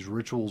symbols and these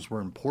rituals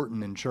were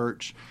important in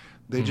church.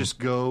 They just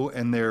go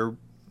and they're,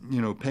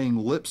 paying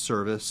lip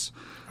service.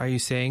 Are you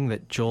saying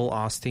that Joel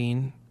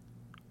Osteen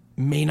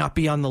may not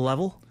be on the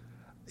level?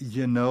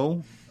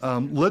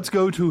 Let's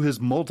go to his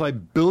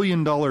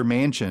multi-billion-dollar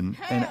mansion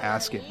and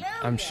ask him.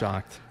 I'm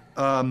shocked.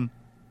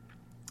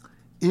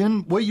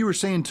 In what you were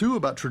saying, too,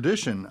 about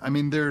tradition, I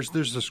mean, there's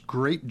this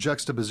great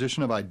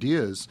juxtaposition of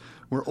ideas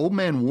where Old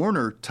Man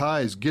Warner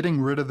ties getting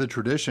rid of the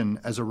tradition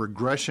as a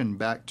regression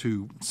back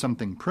to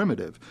something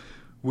primitive,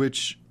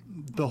 which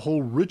the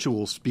whole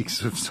ritual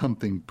speaks of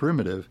something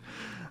primitive.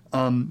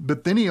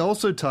 But then he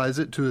also ties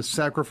it to a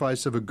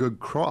sacrifice of a good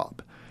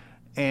crop.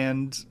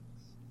 And,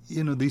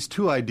 these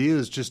two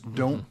ideas just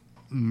don't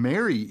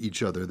marry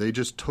each other. They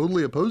just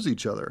totally oppose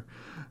each other.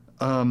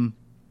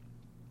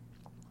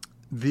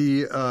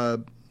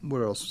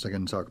 what else was I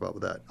going to talk about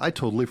with that? I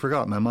totally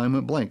forgot. My mind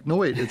went blank. No,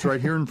 wait, it's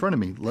right here in front of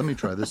me. Let me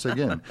try this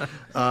again.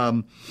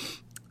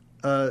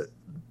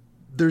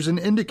 There's an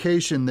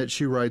indication that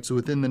she writes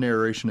within the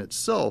narration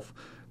itself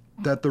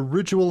that the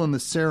ritual and the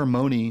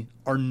ceremony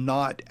are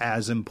not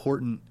as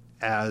important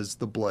as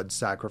the blood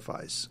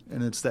sacrifice.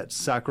 And it's that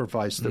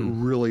sacrifice that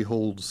really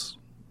holds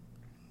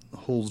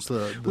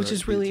the which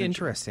is really attention.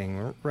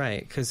 Interesting,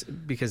 right?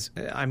 Because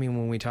I mean,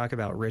 when we talk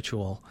about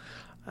ritual,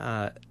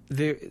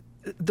 the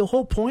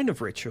whole point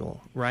of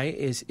ritual, right,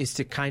 is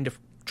to kind of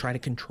try to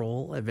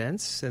control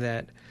events so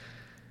that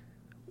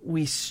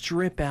we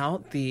strip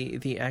out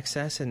the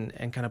excess and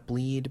kind of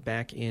bleed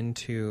back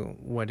into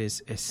what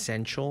is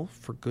essential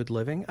for good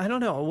living. I don't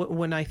know.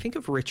 When I think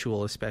of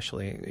ritual,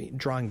 especially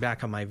drawing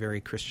back on my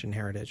very Christian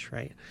heritage,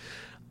 right,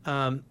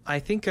 I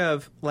think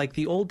of like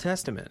the Old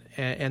Testament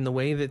and the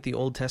way that the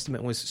Old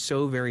Testament was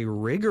so very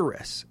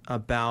rigorous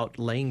about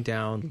laying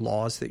down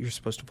laws that you're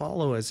supposed to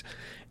follow as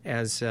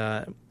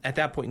at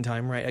that point in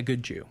time, right, a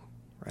good Jew.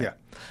 Right? Yeah.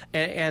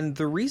 And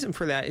the reason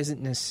for that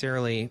isn't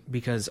necessarily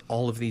because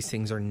all of these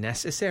things are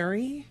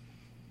necessary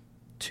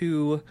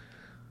to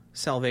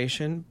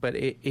salvation, but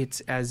it's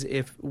as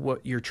if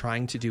what you're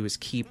trying to do is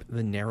keep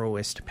the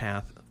narrowest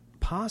path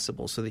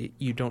possible so that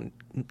you don't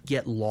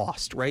get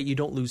lost, right? You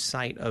don't lose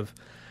sight of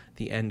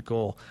the end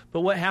goal.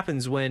 But what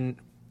happens when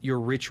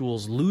your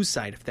rituals lose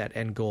sight of that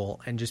end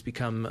goal and just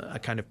become a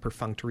kind of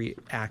perfunctory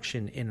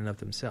action in and of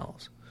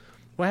themselves?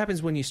 What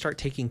happens when you start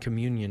taking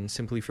communion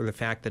simply for the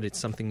fact that it's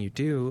something you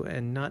do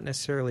and not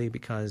necessarily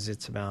because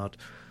it's about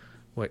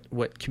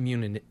what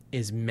communion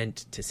is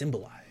meant to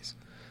symbolize?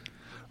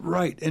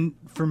 Right. And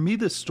for me,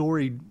 the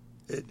story,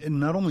 it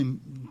not only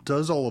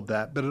does all of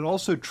that, but it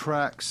also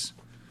tracks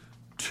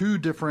two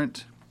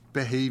different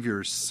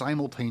behaviors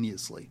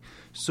simultaneously.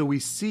 So we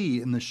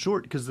see in the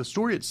short, because the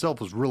story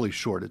itself is really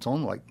short. It's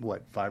only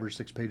like, 5 or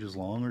 6 pages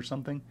long or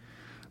something?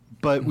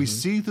 But we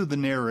see through the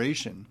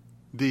narration,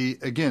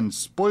 again,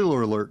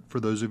 spoiler alert for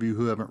those of you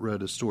who haven't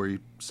read a story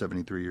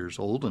 73 years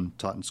old and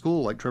taught in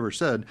school, like Trevor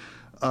said,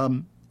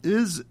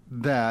 is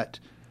that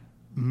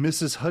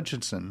Mrs.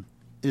 Hutchinson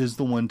is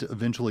the one to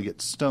eventually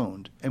get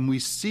stoned. And we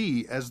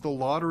see, as the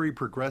lottery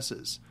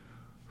progresses,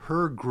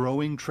 her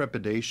growing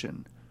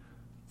trepidation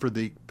for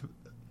the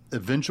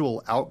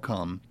eventual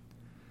outcome,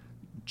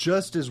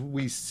 just as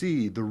we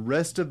see the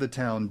rest of the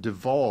town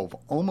devolve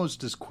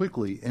almost as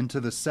quickly into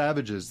the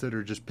savages that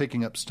are just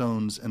picking up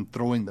stones and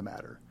throwing them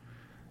at her.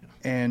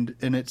 And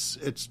it's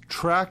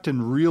tracked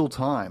in real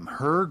time,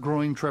 her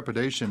growing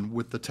trepidation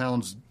with the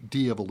town's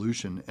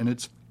de-evolution, and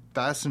it's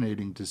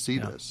fascinating to see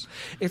this.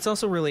 It's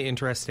also really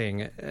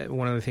interesting.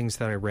 One of the things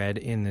that I read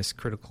in this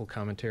critical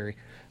commentary,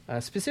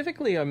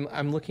 specifically,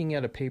 I'm looking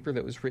at a paper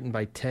that was written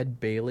by Ted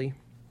Bailey.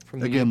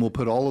 Again, we'll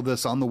put all of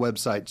this on the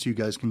website so you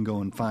guys can go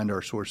and find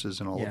our sources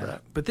and all of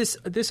that. But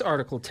this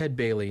article, Ted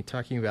Bailey,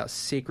 talking about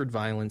sacred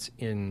violence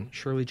in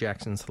Shirley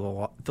Jackson's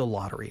The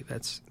Lottery,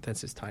 that's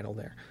his title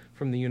there,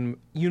 from the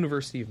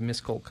University of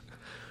Miskolc.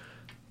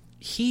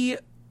 He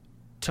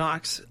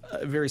talks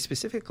very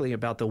specifically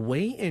about the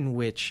way in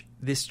which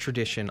this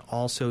tradition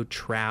also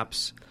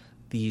traps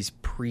these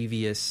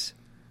previous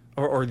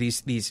or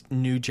these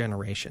new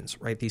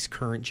generations, right? These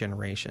current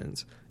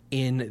generations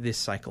in this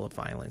cycle of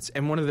violence.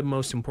 And one of the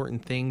most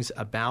important things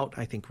about,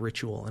 I think,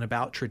 ritual and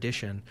about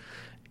tradition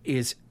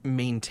is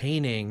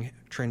maintaining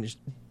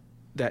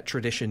that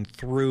tradition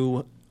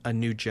through a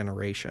new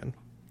generation.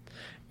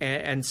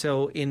 And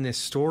so in this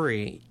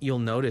story, you'll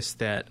notice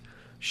that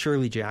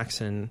Shirley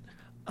Jackson,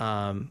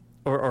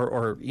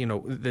 or you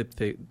know,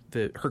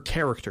 her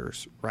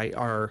characters, right,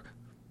 are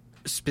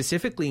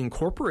specifically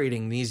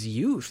incorporating these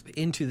youth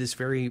into this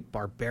very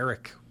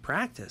barbaric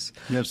practice.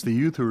 Yes, the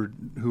youth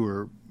who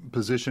are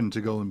positioned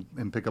to go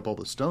and pick up all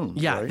the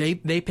stones. Yeah,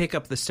 right? they pick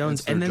up the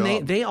stones, and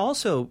then they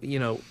also, you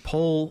know,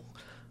 pull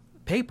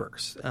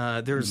papers.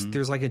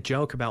 There's like a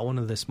joke about one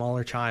of the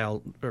smaller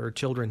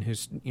children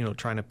who's, you know,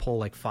 trying to pull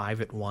like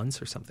 5 at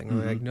once or something.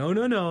 They're like,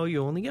 no,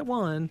 you only get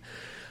one.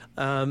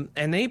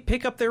 And they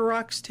pick up their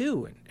rocks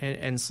too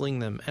and sling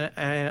them.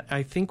 And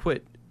I think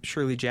what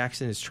Shirley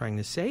Jackson is trying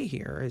to say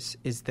here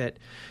is that,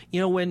 you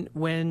know,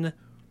 when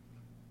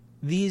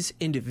these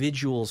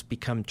individuals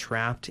become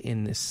trapped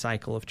in this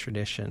cycle of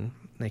tradition,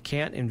 they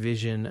can't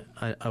envision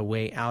a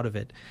way out of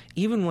it.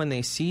 Even when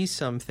they see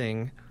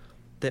something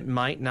that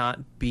might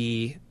not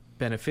be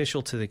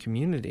beneficial to the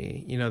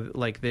community, you know,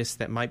 like this,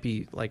 that might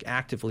be like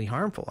actively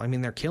harmful. I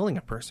mean, they're killing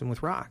a person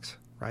with rocks,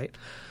 right?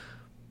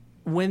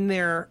 When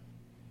they're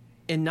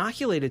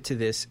inoculated to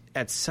this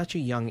at such a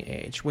young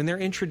age, when they're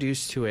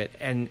introduced to it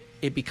and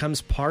it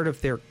becomes part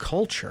of their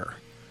culture,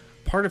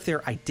 part of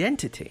their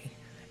identity,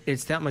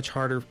 it's that much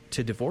harder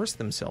to divorce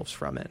themselves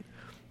from it.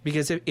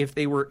 Because if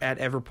they were at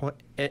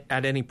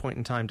any point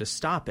in time to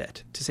stop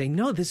it, to say,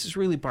 no, this is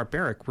really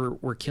barbaric,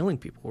 we're killing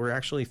people, we're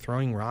actually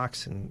throwing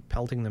rocks and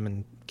pelting them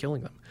and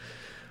killing them,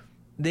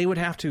 they would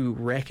have to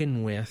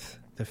reckon with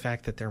the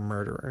fact that they're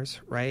murderers,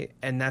 right?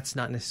 And that's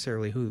not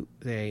necessarily who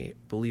they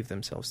believe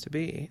themselves to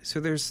be. So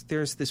there's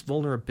this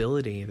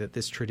vulnerability that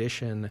this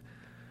tradition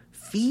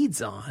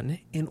feeds on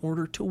in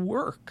order to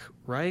work,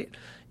 right?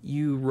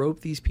 You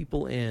rope these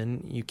people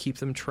in, you keep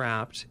them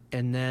trapped,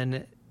 and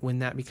then when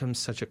that becomes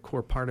such a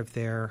core part of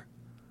their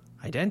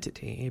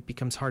identity, it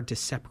becomes hard to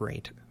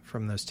separate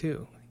from those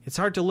two. It's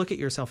hard to look at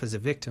yourself as a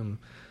victim,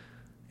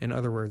 in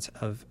other words,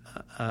 of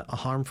a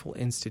harmful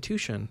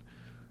institution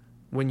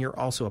when you're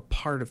also a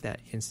part of that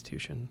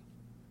institution.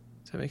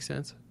 Does that make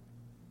sense?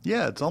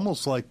 Yeah, it's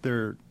almost like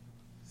they're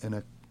in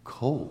a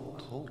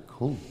cold.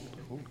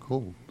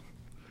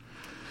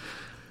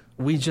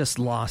 We just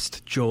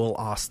lost Joel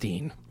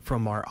Osteen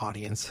from our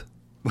audience.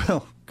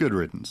 Well, good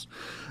riddance.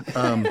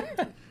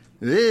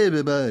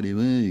 Everybody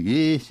will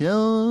get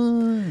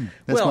on.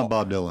 That's my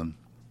Bob Dylan.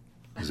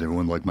 Does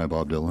everyone like my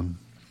Bob Dylan?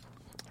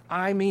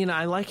 I mean,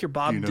 I like your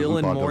Bob You know who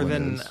Dylan Bob more Dylan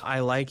than is. I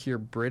like your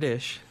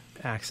British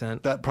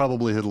accent. That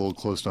probably hit a little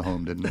close to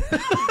home, didn't it?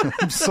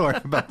 I'm sorry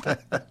about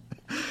that.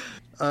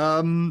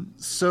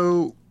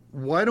 So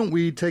why don't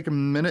we take a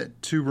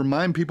minute to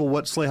remind people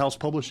what Sley House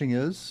Publishing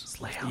is?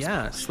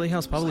 Sley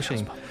House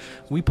Publishing.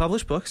 We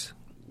publish books.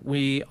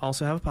 We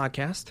also have a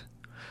podcast.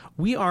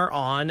 We are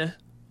on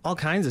all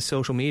kinds of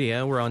social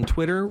media. We're on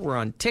Twitter. We're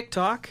on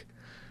TikTok.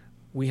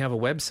 We have a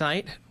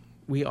website.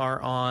 We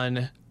are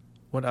on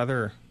what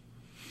other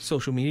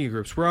social media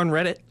groups? We're on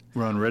Reddit.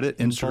 We're on Reddit,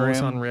 Follow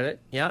us on Instagram, Reddit.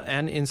 Yeah,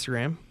 and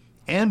Instagram.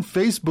 and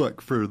Facebook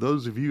for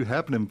those of you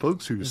happening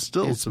folks who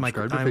still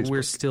subscribe to Facebook.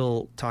 We're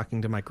still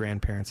talking to my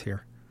grandparents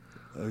here.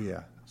 Oh,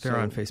 yeah. They're So,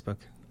 on Facebook.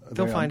 are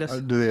They'll they find on- us.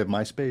 Do they have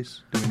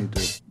MySpace? Do we need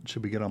to?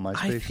 Should we get on MySpace?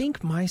 I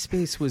think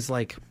MySpace was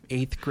like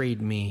 8th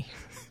grade me.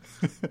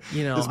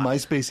 You know, Is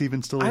MySpace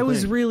even still a I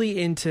was thing? really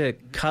into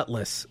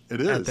Cutlass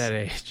It at is. that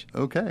age.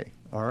 Okay.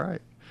 All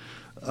right.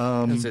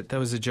 That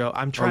was a joke.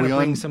 I'm trying we to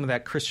bring on- some of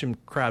that Christian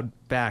crowd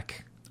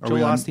back. Are Joel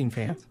we on- Osteen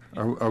fans.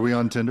 Are we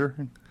on Tinder?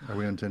 Are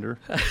we on Tinder?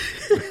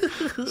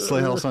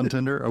 Sley House on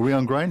Tinder? Are we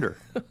on Grindr?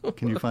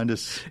 Can you find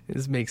us?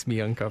 This makes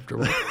me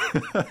uncomfortable. Joel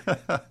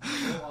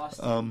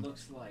Osteen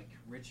looks like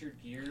Richard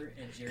Gere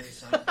and Jerry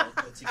Seinfeld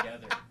put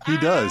together. He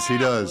does. He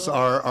does.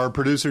 Our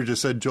producer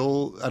just said,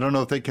 Joel, I don't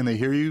know if they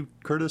hear you,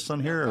 Curtis, on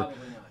here? probably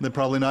not. They're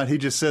probably not. He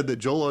just said that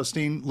Joel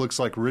Osteen looks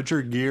like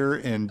Richard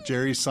Gere and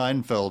Jerry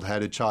Seinfeld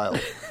had a child.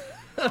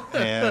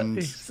 And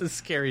He's a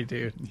scary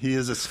dude. he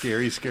is a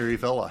scary, scary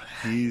fella.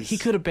 He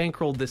could have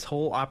bankrolled this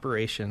whole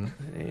operation.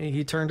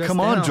 He turned us Come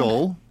down. on,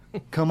 Joel.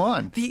 Come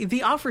on.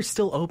 The offer's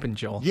still open,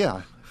 Joel.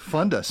 Yeah.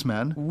 Fund us,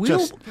 man.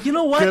 You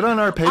know what? Get on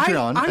our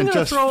Patreon I'm and gonna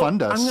just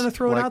fund us. I'm going to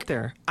throw it Like- out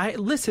there.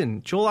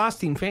 Listen, Joel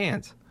Osteen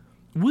fans,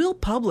 we'll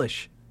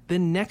publish the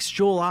next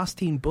Joel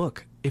Osteen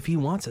book if he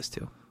wants us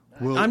to.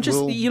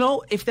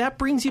 If that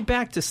brings you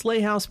back to Sley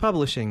House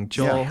Publishing,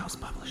 Joel,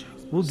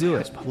 we'll do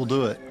it. We'll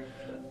do it.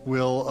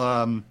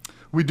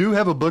 We do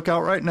have a book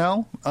out right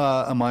now,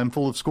 A Mind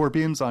Full of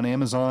Scorpions, on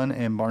Amazon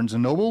and Barnes &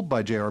 Noble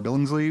by J.R.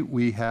 Billingsley.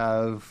 We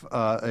have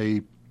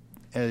a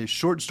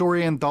short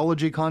story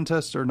anthology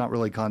contest, or not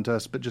really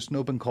contest, but just an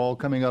open call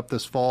coming up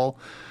this fall.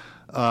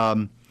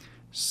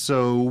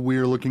 So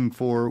we're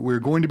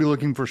going to be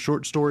looking for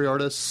short story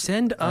artists.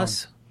 Send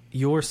us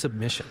your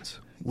submissions.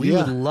 We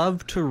yeah. would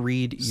love to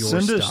read your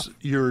Send stuff. us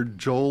your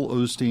Joel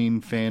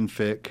Osteen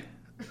fanfic.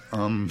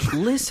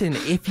 Listen,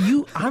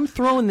 I'm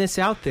throwing this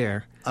out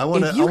there. I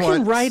want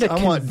write a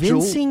I want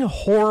convincing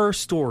horror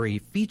story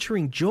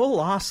featuring Joel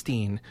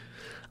Osteen,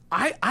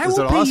 I Is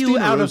will it pay you Osteen or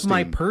out of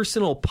my Osteen?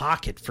 personal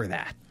pocket for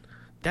that.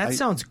 That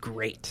sounds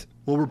great.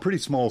 Well, we're pretty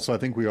small, so I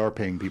think we are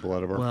paying people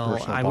out of our Well,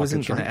 personal I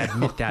wasn't pockets going to right now.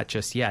 admit that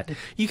just yet.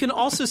 You can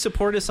also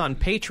support us on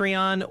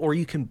Patreon, or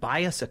you can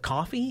buy us a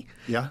coffee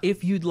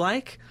if you'd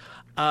like.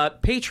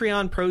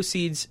 Patreon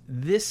proceeds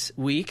this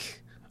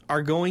week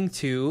are going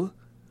to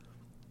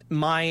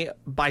my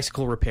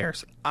bicycle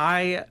repairs.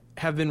 I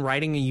have been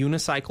riding a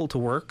unicycle to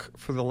work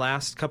for the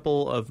last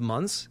couple of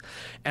months,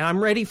 and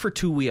I'm ready for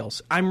 2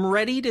 wheels. I'm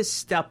ready to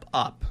step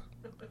up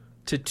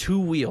to 2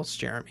 wheels,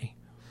 Jeremy.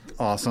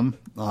 Awesome.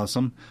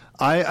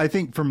 I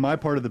think from my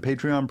part of the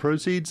Patreon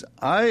proceeds,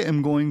 I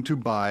am going to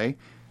buy,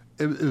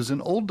 it was an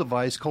old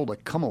device called a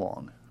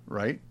come-along,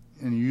 right?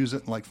 And you use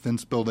it in like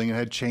fence building. It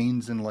had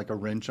chains and like a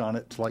wrench on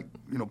it to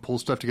pull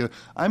stuff together.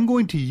 I'm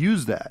going to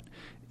use that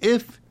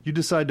if you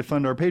decide to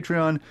fund our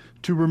Patreon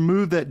to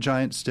remove that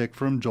giant stick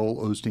from Joel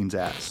Osteen's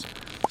ass.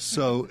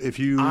 So if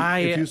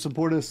you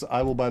support us,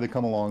 I will buy the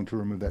come-along to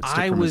remove that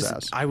stick from his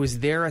ass. I was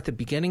there at the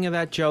beginning of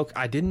that joke.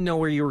 I didn't know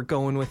where you were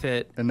going with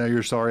it. And now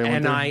you're sorry I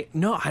went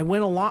there? I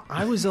went along.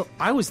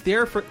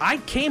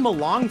 I came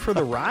along for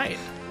the ride.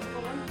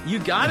 You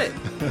got it.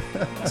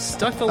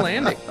 Stuck the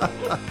landing.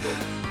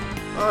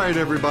 All right,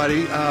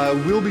 everybody.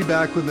 We'll be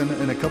back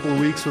in a couple of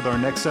weeks with our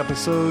next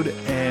episode.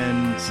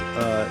 And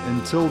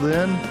until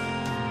then,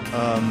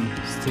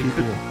 Stay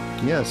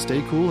cool.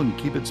 stay cool and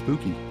keep it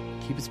spooky.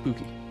 Keep it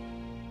spooky.